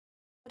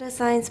Water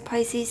signs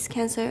Pisces,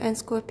 Cancer, and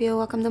Scorpio.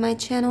 Welcome to my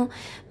channel.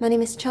 My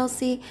name is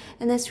Chelsea.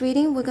 In this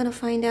reading, we're going to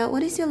find out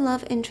what is your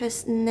love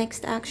interest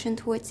next action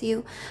towards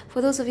you.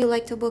 For those of you who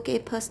like to book a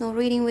personal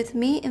reading with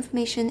me,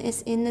 information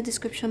is in the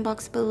description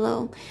box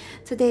below.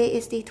 Today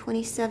is the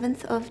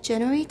 27th of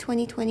January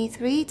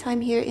 2023. Time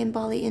here in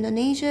Bali,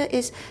 Indonesia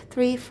is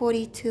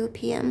 3:42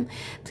 p.m.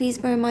 Please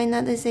bear in mind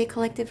that this is a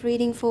collective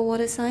reading for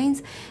water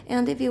signs,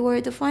 and if you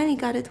were divinely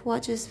guided to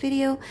watch this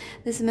video,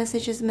 this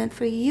message is meant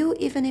for you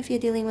even if you're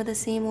dealing with the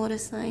same water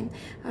sign.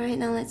 Alright,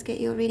 now let's get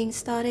your reading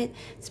started.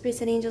 Spirits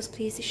and angels,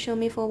 please show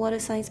me for water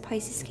signs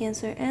Pisces,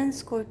 Cancer, and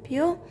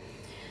Scorpio.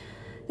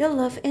 Your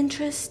love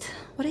interest.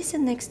 What is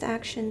your next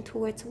action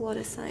towards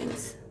water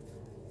signs?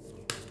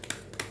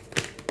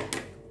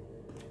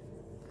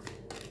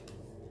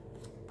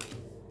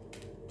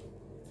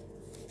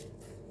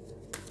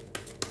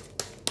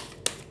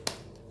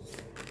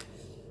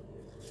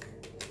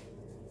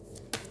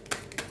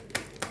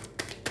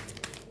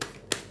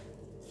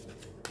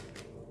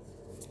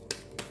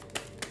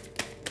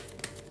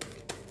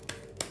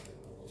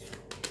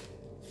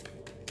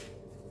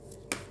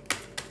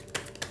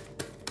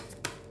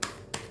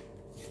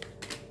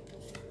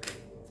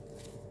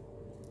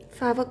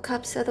 Five of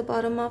Cups at the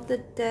bottom of the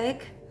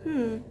deck.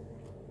 They're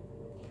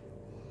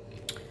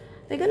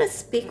gonna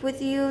speak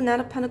with you. Knight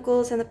of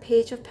Pentacles and the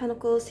Page of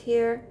Pentacles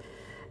here.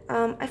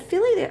 I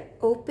feel like they're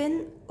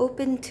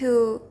open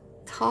to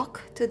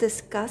talk, to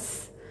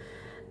discuss.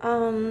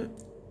 For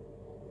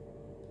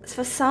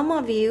some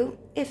of you,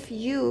 if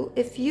you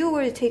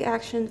were to take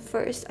action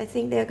first, I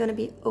think they're gonna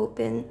be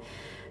open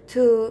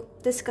to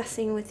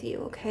discussing with you.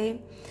 Okay.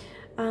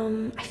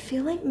 I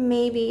feel like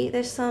maybe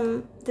there's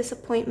some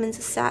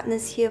disappointments,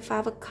 sadness here,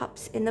 Five of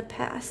Cups in the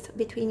past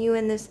between you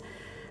and this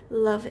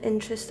love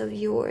interest of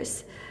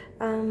yours.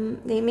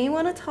 They may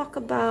want to talk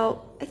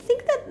about, I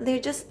think that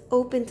they're just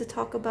open to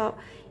talk about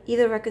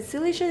either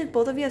reconciliation if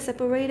both of you are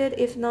separated,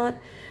 if not,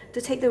 to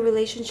take the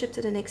relationship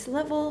to the next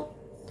level.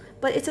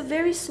 But it's a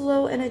very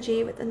slow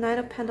energy with the Knight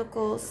of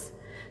Pentacles.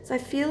 So I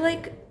feel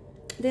like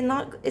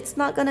it's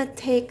not gonna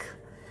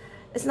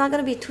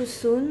be too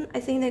soon.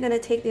 I think they're gonna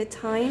take their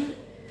time.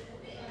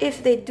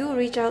 If they do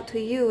reach out to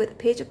you with the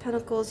Page of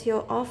Pentacles,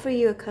 he'll offer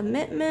you a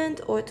commitment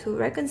or to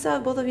reconcile.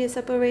 Both of you are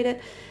separated.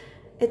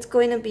 It's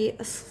going to be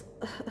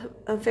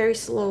a very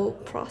slow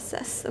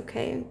process,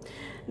 okay?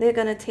 They're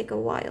going to take a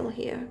while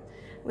here.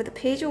 With the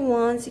Page of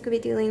Wands, you could be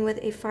dealing with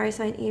a fire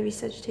sign, Aries,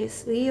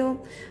 Sagittarius,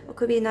 Leo. Or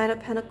could be a Knight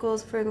of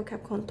Pentacles, Virgo,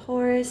 Capricorn,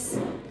 Taurus.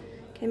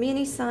 Can be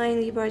any sign,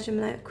 Libra,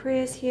 Gemini,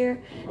 Aquarius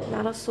here.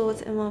 Knight of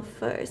Swords and Love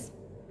first.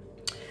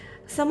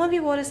 Some of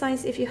you water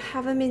signs, if you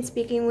haven't been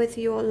speaking with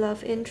your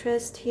love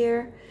interest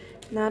here,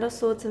 Knight of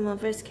Swords and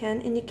Lovers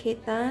can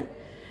indicate that.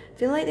 I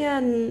feel like they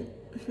are... The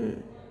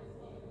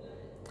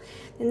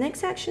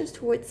next actions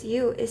towards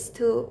you is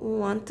to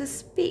want to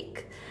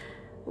speak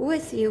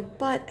with you,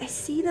 but I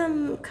see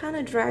them kind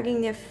of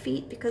dragging their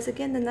feet because,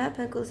 again, the Knight of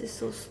Pentacles is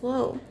so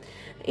slow.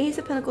 Ace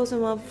of Pentacles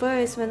in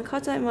reverse, when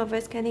cards are in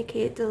reverse, can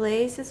indicate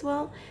delays as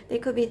well. They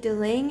could be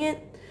delaying it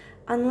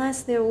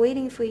unless they're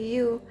waiting for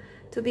you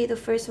to be the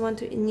first one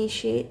to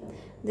initiate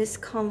this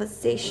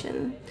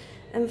conversation.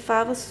 And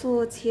Five of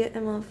Swords here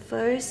in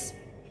reverse.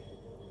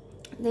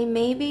 They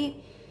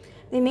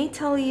may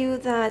tell you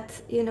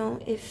that, you know,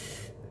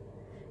 if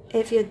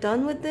you're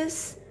done with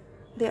this,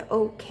 they're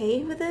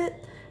okay with it.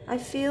 I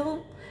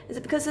feel it's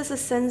because there's a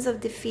sense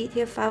of defeat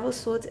here. Five of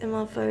Swords in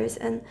reverse,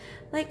 and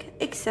like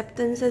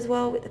acceptance as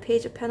well with the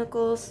Page of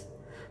Pentacles.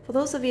 For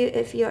those of you,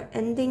 if you're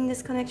ending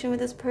this connection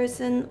with this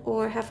person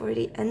or have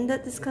already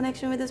ended this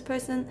connection with this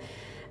person,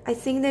 I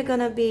think they're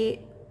gonna be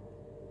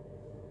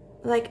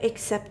like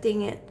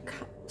accepting it,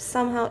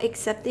 somehow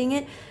accepting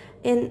it.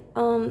 And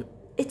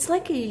it's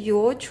like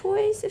your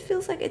choice. It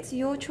feels like it's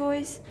your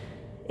choice.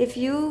 If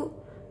you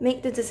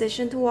make the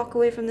decision to walk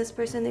away from this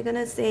person, they're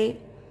gonna say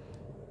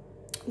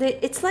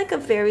it's like a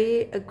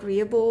very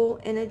agreeable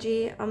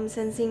energy I'm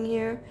sensing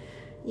here.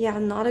 Yeah,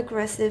 not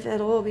aggressive at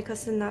all,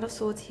 because the Knight of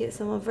Swords here is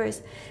in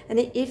reverse. And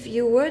if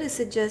you were to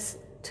suggest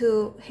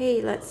to,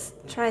 hey, let's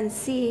try and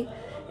see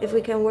if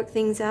we can work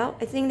things out,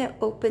 I think they're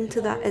open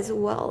to that as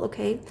well,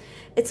 okay?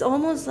 It's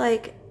almost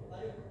like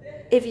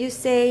if you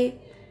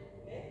say,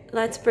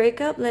 let's break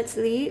up, let's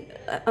leave,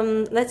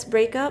 let's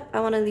break up,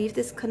 I want to leave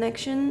this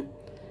connection,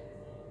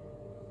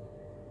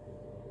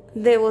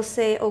 they will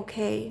say,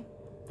 okay.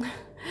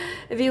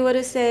 If you were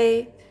to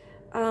say,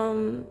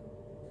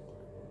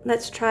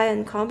 let's try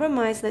and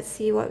compromise, let's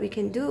see what we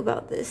can do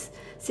about this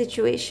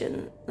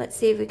situation, let's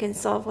see if we can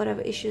solve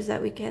whatever issues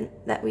that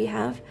we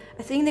have,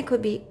 I think they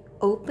could be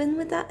open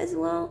with that as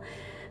well.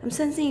 I'm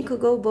sensing it could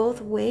go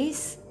both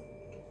ways,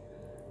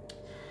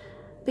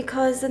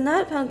 because the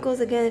Knight of Pentacles,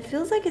 again, it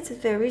feels like it's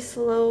very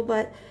slow,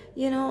 but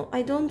you know,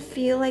 I don't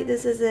feel like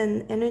this is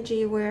an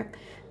energy where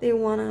they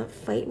want to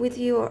fight with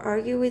you or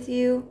argue with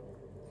you.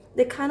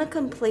 They're kind of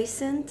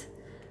complacent.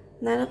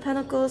 Knight of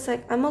Pentacles,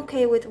 like, I'm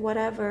okay with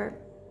whatever.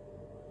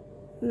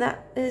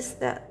 That is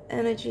that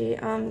energy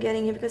I'm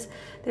getting here, because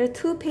there are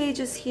two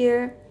pages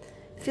here.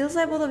 It feels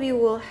like both of you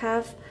will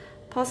have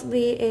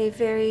possibly a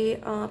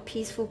very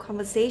peaceful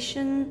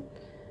conversation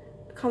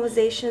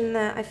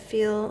that I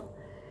feel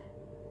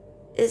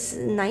is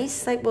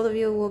nice. Like both of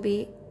you will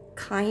be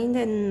kind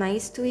and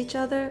nice to each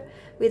other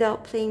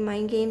without playing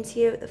mind games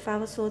here with the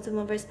Five of Swords in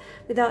reverse,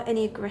 without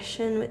any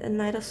aggression with the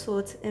Knight of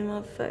Swords in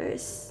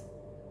reverse.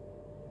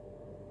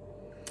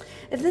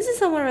 If this is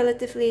someone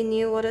relatively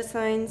new, water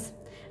signs,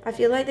 I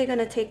feel like they're going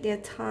to take their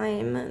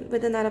time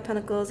with the Knight of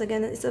Pentacles.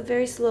 Again, it's a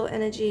very slow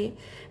energy,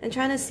 and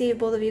trying to see if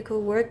both of you could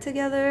work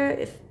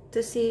together,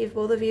 to see if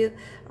both of you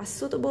are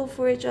suitable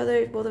for each other,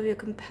 if both of you are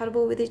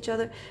compatible with each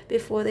other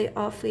before they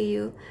offer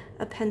you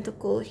a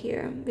pentacle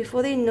here,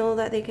 before they know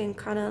that they can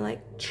kind of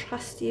like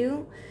trust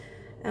you.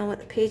 And with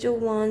the Page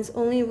of Wands,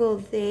 only will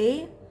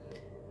they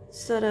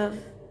sort of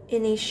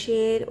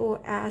initiate or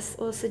ask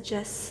or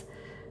suggest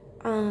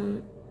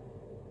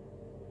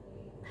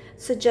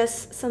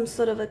some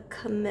sort of a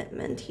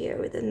commitment here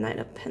with the Knight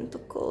of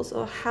Pentacles,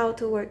 or how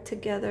to work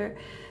together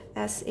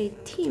as a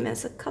team,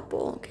 as a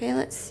couple. Okay,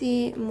 let's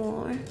see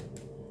more.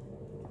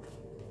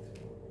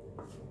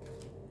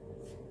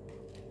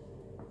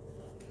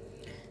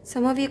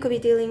 Some of you could be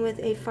dealing with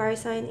a fire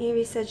sign,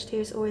 Aries,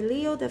 Sagittarius, or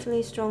Leo.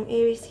 Definitely strong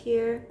Aries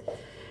here.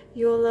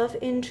 Your love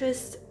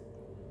interest,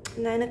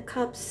 Nine of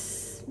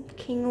Cups,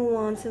 King of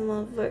Wands in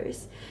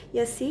reverse.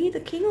 Yeah, see, the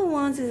King of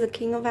Wands is the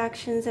King of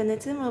Actions, and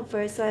it's in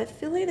reverse, so I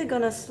feel like they're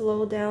gonna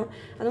slow down.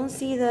 I don't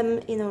see them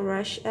in a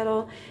rush at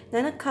all.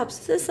 Nine of Cups,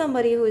 this is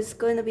somebody who is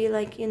going to be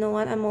like, you know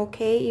what, I'm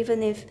okay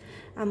even if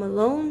I'm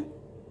alone,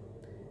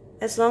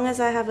 as long as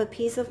I have a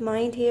peace of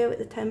mind here with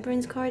the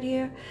Temperance card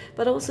here.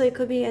 But also it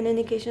could be an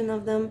indication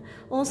of them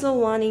also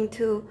wanting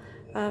to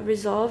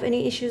resolve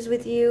any issues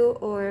with you,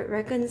 or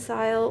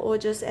reconcile, or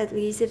just at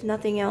least, if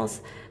nothing else,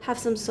 have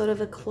some sort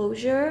of a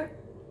closure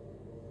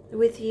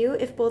with you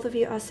if both of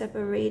you are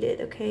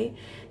separated. Okay,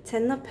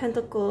 Ten of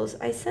Pentacles,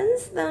 I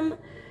sense them,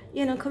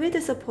 you know, could be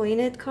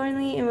disappointed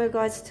currently in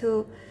regards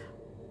to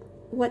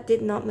what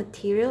did not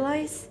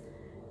materialize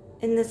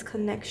in this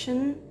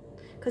connection,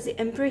 because the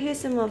Emperor here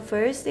is in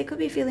reverse. They could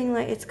be feeling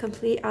like it's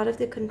complete out of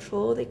their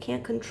control. They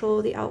can't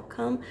control the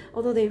outcome,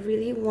 although they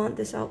really want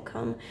this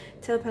outcome.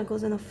 Ten of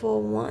Pentacles and the Four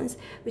of Wands,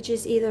 which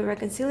is either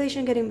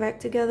reconciliation, getting back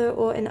together,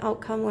 or an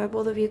outcome where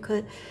both of you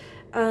could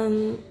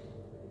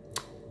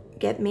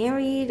get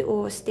married,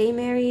 or stay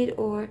married,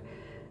 or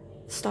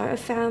start a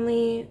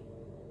family,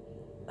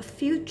 a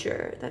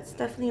future. That's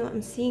definitely what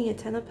I'm seeing here.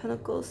 Ten of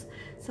Pentacles,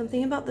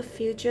 something about the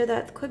future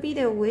that could be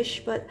their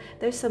wish, but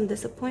there's some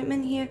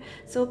disappointment here.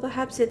 So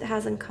perhaps it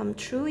hasn't come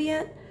true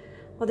yet,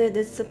 or they're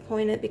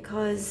disappointed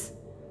because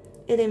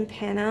it didn't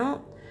pan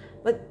out.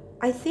 But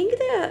I think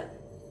that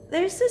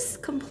there's this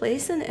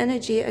complacent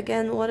energy,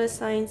 again, water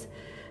signs,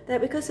 that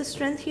because the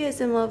Strength here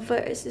is in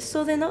reverse,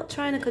 so they're not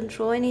trying to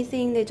control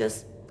anything. They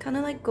just kind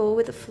of like go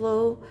with the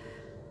flow.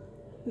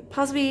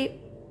 Possibly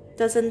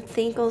doesn't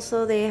think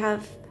also they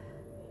have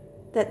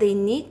that they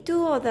need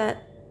to, or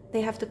that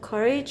they have the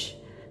courage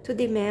to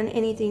demand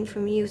anything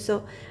from you.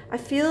 So I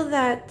feel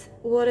that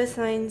water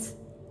signs,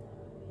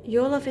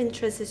 your love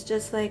interest is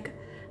just like,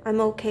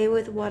 I'm okay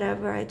with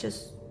whatever. I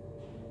just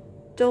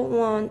don't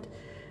want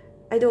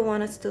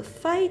us to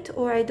fight,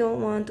 or I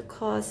don't want to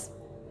cause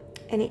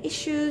any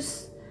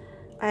issues.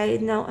 I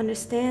now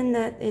understand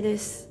that it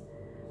is,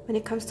 when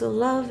it comes to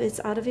love, it's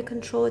out of your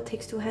control. It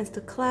takes two hands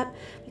to clap,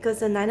 because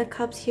the Nine of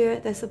Cups here,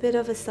 there's a bit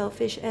of a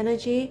selfish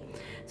energy.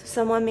 So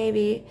someone,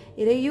 maybe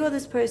either you or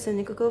this person,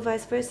 it could go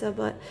vice versa,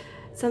 but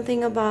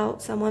something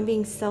about someone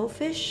being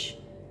selfish.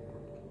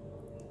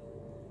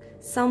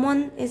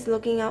 Someone is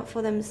looking out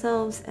for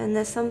themselves, and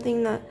there's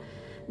something that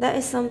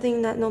is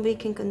something that nobody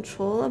can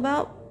control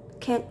about.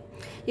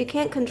 You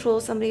can't control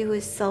somebody who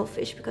is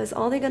selfish, because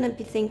all they're going to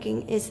be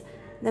thinking is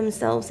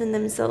themselves and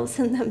themselves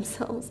and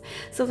themselves.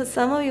 So for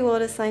some of you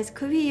water signs,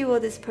 could be you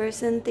or this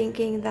person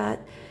thinking that,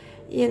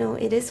 you know,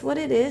 it is what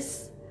it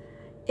is.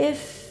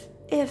 If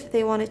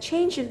they want to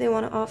change, if they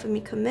want to offer me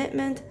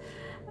commitment,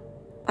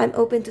 I'm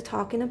open to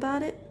talking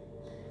about it.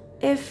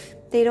 If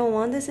they don't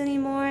want this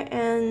anymore,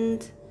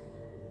 and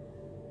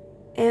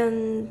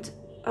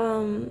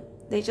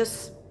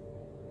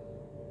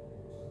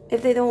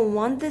if they don't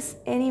want this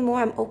anymore,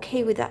 I'm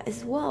okay with that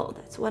as well.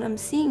 That's what I'm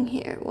seeing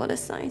here, water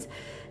signs.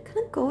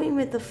 Kind of going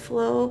with the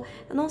flow.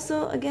 And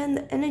also, again,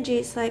 the energy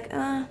is like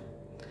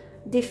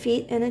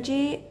defeat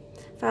energy.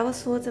 Five of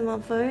Swords in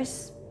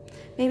reverse.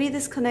 Maybe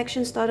this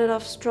connection started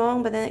off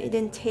strong, but then it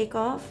didn't take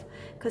off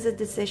because of a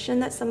decision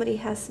that somebody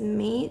has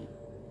made.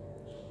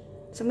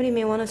 Somebody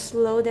may want to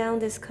slow down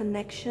this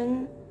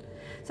connection.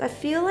 So I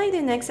feel like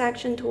the next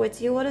action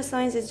towards you, water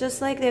signs, is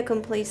just like they're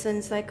complacent.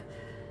 It's like,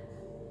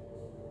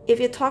 if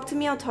you talk to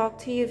me, I'll talk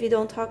to you. If you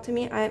don't talk to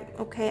me,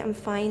 I'm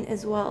fine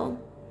as well.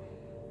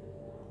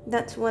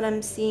 That's what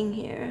I'm seeing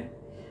here,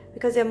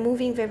 because they're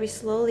moving very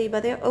slowly,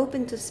 but they're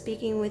open to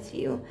speaking with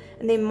you,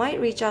 and they might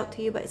reach out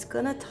to you, but it's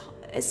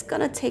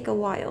gonna take a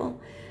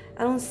while.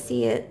 I don't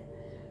see it.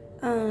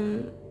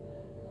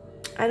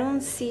 I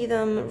don't see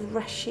them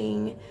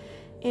rushing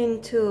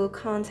into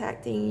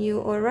contacting you,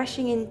 or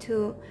rushing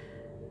into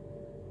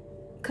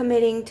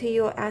committing to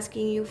you or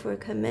asking you for a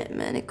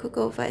commitment. It could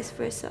go vice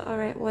versa. All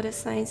right, water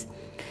signs.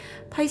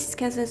 Pisces,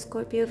 Cancer, and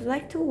Scorpio. If you'd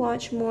like to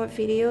watch more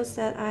videos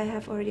that I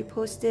have already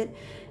posted,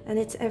 and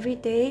it's every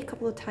day, a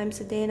couple of times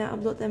a day, and I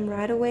upload them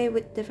right away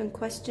with different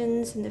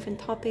questions and different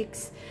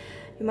topics.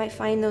 You might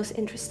find those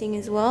interesting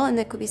as well, and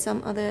there could be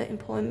some other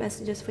important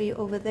messages for you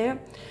over there.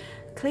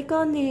 Click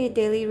on the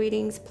daily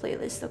readings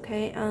playlist,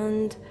 okay,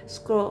 and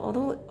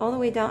scroll all the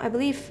way down. I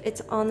believe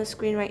it's on the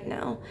screen right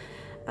now.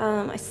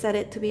 I set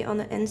it to be on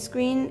the end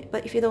screen,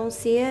 but if you don't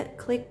see it,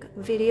 click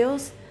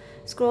videos,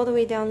 scroll all the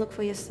way down, look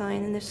for your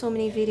sign, and there's so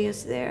many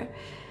videos there.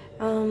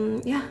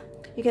 Yeah,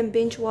 you can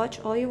binge watch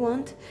all you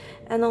want.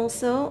 And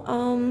also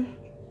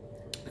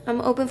I'm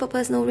open for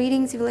personal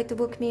readings. If you'd like to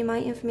book me, my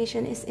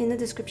information is in the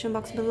description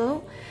box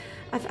below.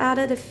 I've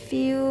added a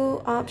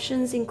few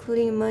options,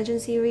 including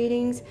emergency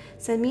readings.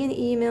 Send me an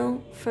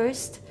email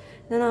first,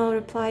 then I'll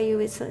reply you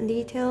with certain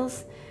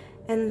details,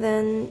 and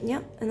then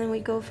yeah, and then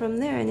we go from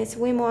there. And it's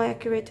way more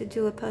accurate to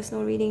do a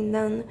personal reading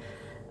than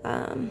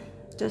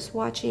just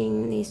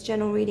watching these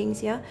general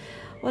readings. Yeah,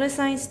 water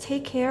signs,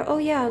 take care. Oh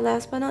yeah,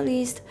 last but not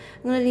least,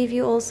 I'm gonna leave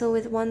you also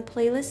with one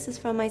playlist. It's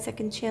from my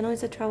second channel.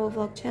 It's a travel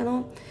vlog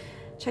channel.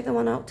 Check that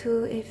one out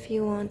too if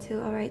you want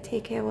to. All right,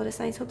 take care, water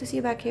signs. Hope to see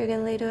you back here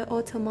again later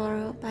or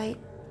tomorrow. Bye.